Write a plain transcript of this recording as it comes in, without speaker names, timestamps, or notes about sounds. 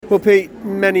Well, Pete,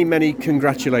 many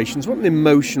congratulations. What an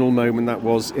emotional moment that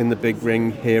was in the big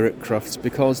ring here at Crufts,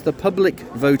 because the public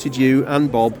voted you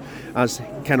and Bob as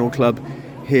Kennel Club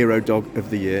Hero Dog of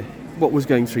the Year. What was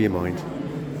going through your mind?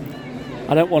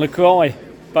 I don't want to cry,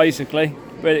 basically,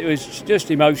 but it was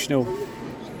just emotional,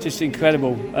 just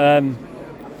incredible.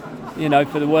 You know,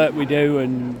 for the work we do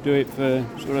and do it for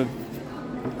sort of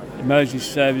emergency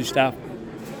service staff,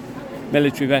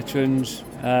 military veterans,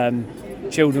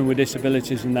 children with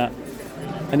disabilities and that.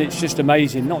 And it's just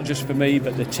amazing, not just for me,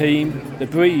 but the team, the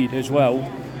breed as well.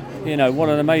 You know, what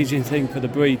an amazing thing for the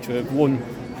breed to have won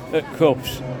at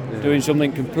Crufts, doing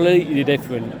something completely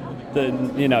different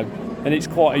than, you know, and it's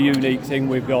quite a unique thing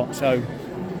we've got. So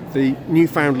the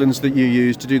Newfoundlands that you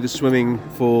use to do the swimming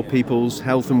for people's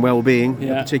health and well-being,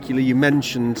 particularly, you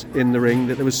mentioned in the ring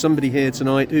that there was somebody here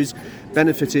tonight who's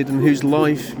benefited and whose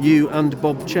life you and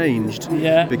Bob changed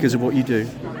because of what you do.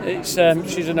 It's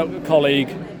she's a colleague,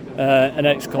 an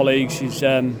ex-colleague.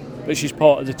 But she's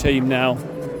part of the team now.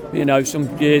 You know,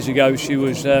 some years ago she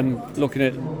was looking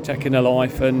at taking her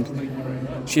life, and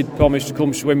she'd promised to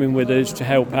come swimming with us to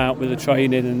help out with the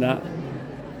training and that.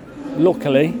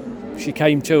 Luckily, she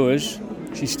came to us.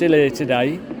 She's still here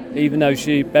today, even though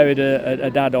she buried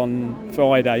her dad on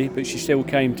Friday, but she still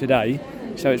came today.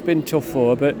 So it's been tough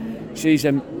for her, but she's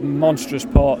a monstrous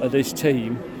part of this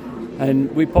team,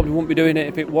 and we probably wouldn't be doing it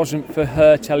if it wasn't for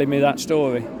her telling me that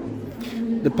story.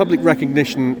 The public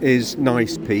recognition is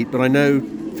nice, Pete, but I know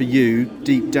for you,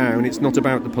 deep down, it's not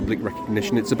about the public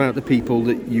recognition, it's about the people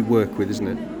that you work with, isn't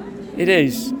it? It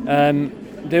is.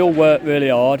 They all work really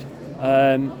hard.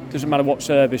 Doesn't matter what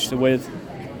service they're with,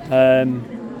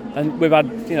 and we've had,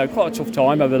 you know, quite a tough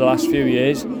time over the last few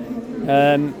years,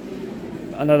 and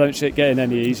I don't see it getting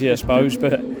any easier, I suppose.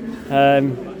 But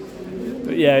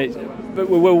we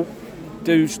will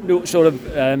do sort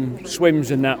of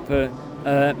swims and that for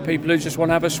people who just want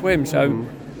to have a swim. So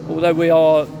although we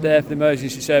are there for the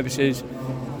emergency services,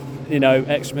 you know,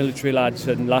 ex-military lads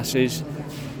and lasses,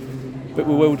 but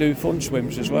we will do fun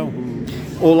swims as well.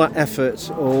 All that effort,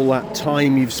 all that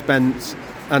time you've spent,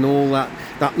 and all that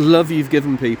love you've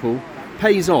given people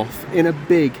pays off in a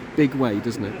big way,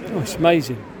 doesn't it? Oh, it's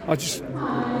amazing. I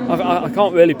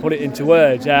can't really put it into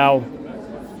words how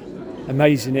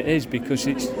amazing it is, because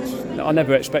I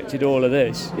never expected all of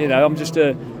this. You know, I'm just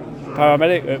a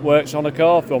paramedic that works on a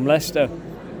car from Leicester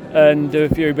and do a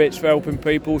few bits for helping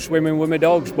people swimming with my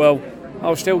dogs. Well,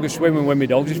 I'll still go swimming with my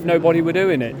dogs if nobody were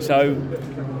doing it. So,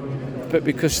 but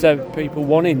because there are people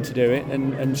wanting to do it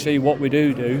and see what we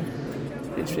do,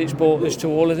 it's brought us to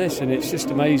all of this, and it's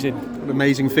just amazing. An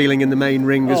amazing feeling in the main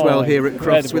ring as well here at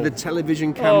Crufts, with the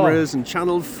television cameras and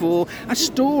Channel 4. A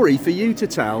story for you to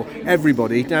tell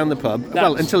everybody down the pub.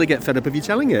 Well, until they get fed up of you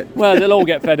telling it. Well, they'll all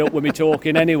get fed up with me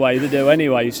talking anyway. They do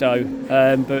anyway. So,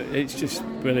 but it's just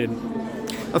brilliant.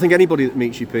 I think anybody that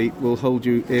meets you, Pete, will hold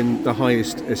you in the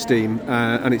highest esteem,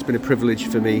 and it's been a privilege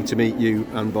for me to meet you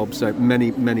and Bob, so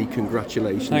many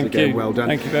congratulations. Thank again. you. Well done.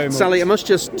 Thank you very much. Sally, I must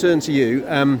just turn to you.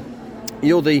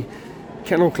 You're the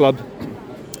Kennel Club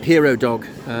Hero Dog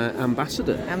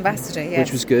Ambassador, yes.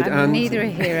 Which was good. I'm neither a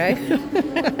hero.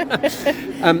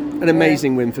 An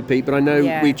amazing win for Pete, but I know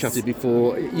we chatted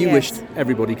before. You wished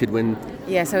everybody could win.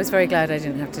 Yes, I was very glad I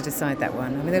didn't have to decide that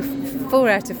one. I mean, the 4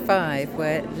 out of 5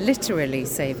 were literally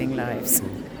saving lives.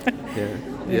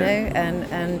 You know,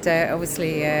 and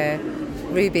obviously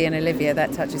Ruby and Olivia,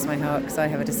 that touches my heart, because I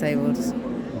have a disabled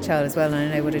child as well,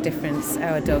 and I know what a difference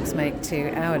our dogs make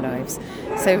to our lives.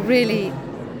 So really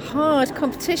hard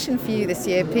competition for you this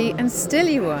year, Pete, and still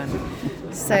you won.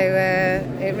 So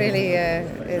it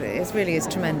really is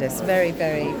tremendous. Very,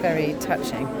 very, very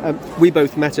touching. We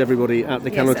both met everybody at the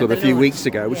Kennel Club a few weeks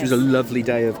ago, which was a lovely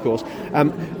day, of course.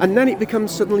 And then it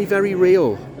becomes suddenly very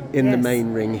real in the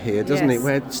main ring here, doesn't it?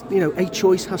 Where, you know, a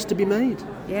choice has to be made.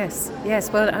 Yes.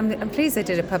 Well, I'm pleased they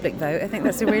did a public vote. I think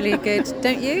that's a really good,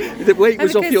 don't you? The weight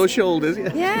was off your shoulders.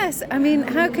 Yes. I mean,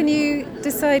 how can you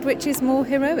decide which is more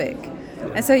heroic?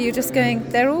 And so you're just going,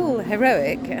 they're all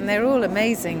heroic and they're all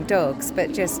amazing dogs,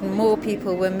 but just more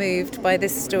people were moved by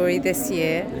this story this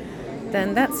year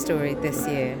than that story this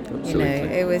year. Absolutely. You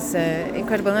know, it was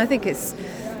incredible. And I think it's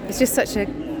just such a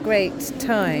great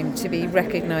time to be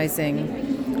recognising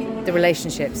the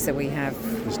relationships that we have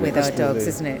with our dogs,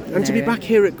 isn't it? And to be back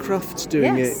here at Crufts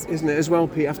doing it, isn't it, as well,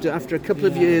 Pete, after a couple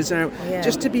of years out,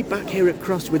 just to be back here at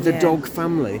Crufts with the dog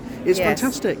family is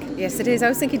fantastic. Yes, it is. I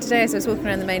was thinking today as I was walking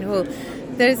around the main hall,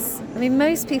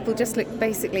 most people just look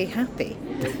basically happy.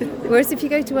 Whereas if you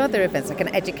go to other events, like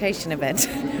an education event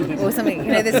or something,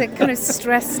 you know, there's a kind of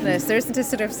stressness. There isn't a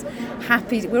sort of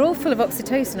happy... We're all full of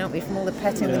oxytocin, aren't we, from all the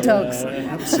petting the dogs?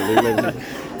 Absolutely.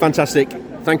 Fantastic.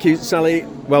 Thank you, Sally.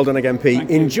 Well done again, Pete.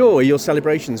 Enjoy your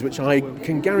celebrations, which I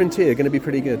can guarantee are going to be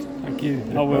pretty good. Thank you.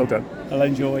 I will. Well done. I'll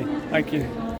enjoy. Thank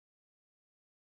you.